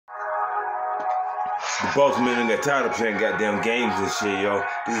The boss man done got tired of playing goddamn games and shit, yo.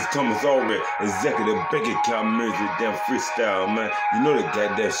 This is Thomas Allred, executive bank account manager, damn freestyle, man. You know that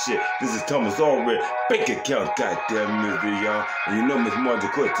goddamn shit. This is Thomas Allred, bank account goddamn manager, y'all. And you know Miss Margie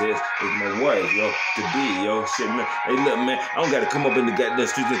Cortez is my wife, yo. To be, yo. Shit, man. Hey, look, man. I don't gotta come up in the goddamn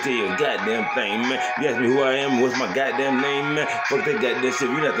streets and tell you a goddamn thing, man. You ask me who I am, what's my goddamn name, man. Fuck that goddamn shit.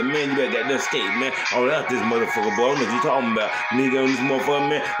 If you're not the man, you better goddamn skate, man. All out this motherfucker, boy. I don't know what you talking about. Nigga on this motherfucker,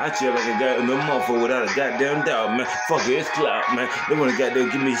 man. I chill like a goddamn motherfucker without a goddamn doubt, man. Fuck it, it's clout, man. They wanna goddamn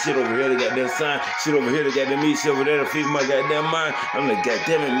give me shit over here, they got that sign, shit over here, they got them eat shit over there to feed my goddamn mind. I'm like,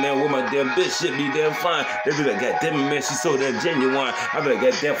 goddamn it, man, with my damn bitch shit be damn fine. They be like, goddamn it, man, she so damn genuine. I be like,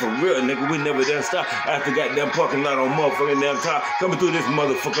 goddamn for real, nigga, we never damn stop. After goddamn parking lot on motherfucking damn top, coming through this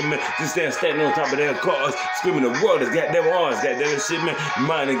motherfucker, man, just standing on top of damn cars, screaming the world is goddamn ours, goddamn shit, man.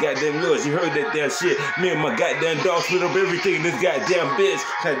 Mine and goddamn yours, you heard that damn shit. Me and my goddamn dog split up everything in this goddamn bitch.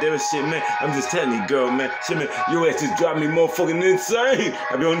 Goddamn shit, man. I'm just telling you, girl, man. Shit, man, your ass just drive me motherfucking insane.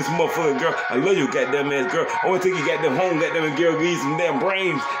 I be on this motherfucking girl. I love you, goddamn ass girl. I want to take you goddamn home, goddamn girl, give you some damn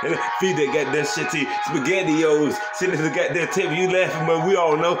brains and feed that goddamn shit to you. SpaghettiOs. Sitting to the goddamn table, you laughing, but we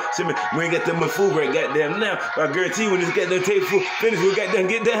all know. Shit, man, we ain't got that much food right goddamn now. But I guarantee you when this goddamn table food finish, we goddamn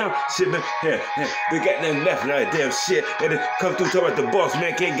get down. Shit, man, they goddamn laughing at that damn shit. And they come through talking about the boss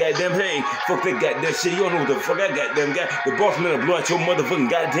man can't goddamn hang. Fuck that goddamn shit. You don't know what the fuck I goddamn got. The boss man will blow out your motherfucking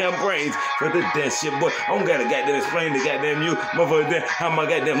goddamn brains. Fuck that damn shit, boy. I don't gotta goddamn explain to goddamn you, motherfucker, damn, how my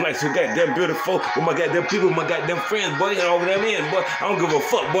goddamn life so goddamn beautiful with my goddamn people, my goddamn friends, boy, and all them in, boy. I don't give a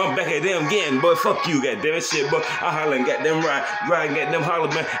fuck, boy. I'm back at them again, boy. Fuck you, goddamn shit, boy. I holler and goddamn ride and goddamn holler,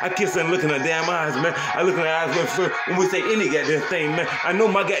 man. I kiss and look in her damn eyes, man. I look in her eyes when we say any goddamn thing, man. I know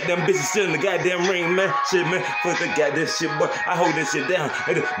my goddamn bitch is still in the goddamn ring, man. Shit, man. Fuck the goddamn shit, boy. I hold this shit down.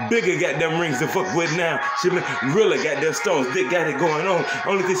 And the bigger goddamn rings to fuck with now. Shit, man. Really goddamn stones, dick got it going on.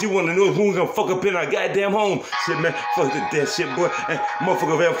 Only cause you wanna know who gonna fuck up in our goddamn home. Shit, man. Fuck the damn shit, boy.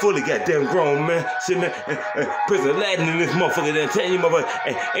 Motherfucker, man, fully goddamn grown, man. Shit, man. Prison Latin in this motherfucker, then telling you, motherfucker.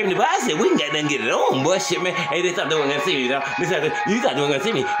 Hey, everybody said we can goddamn get it on, boy. Shit, man. Hey, they thought they weren't gonna see me, dog. You thought they weren't gonna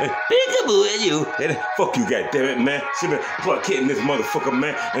see me. Peekaboo at you. And fuck you, goddamn it, man. Shit, man. Fuck hitting this motherfucker,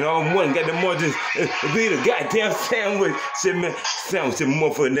 man. And all one goddamn more just be the goddamn sandwich. Shit, man. Sandwich and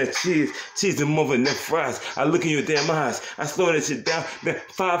motherfucker, that cheese and motherfucker, that fries. I look in your damn eyes. I slow that shit down. Then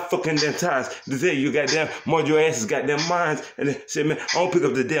 5 fucking damn times. To tell you, goddamn, more your asses goddamn minds. And then, shit, man, I don't pick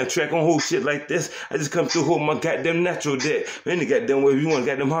up the damn track on whole shit like this. I just come through hold my goddamn natural deck. Any goddamn way, if you want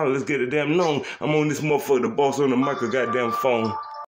goddamn holler, let's get it damn known. I'm on this motherfucker, the boss on the micro goddamn phone.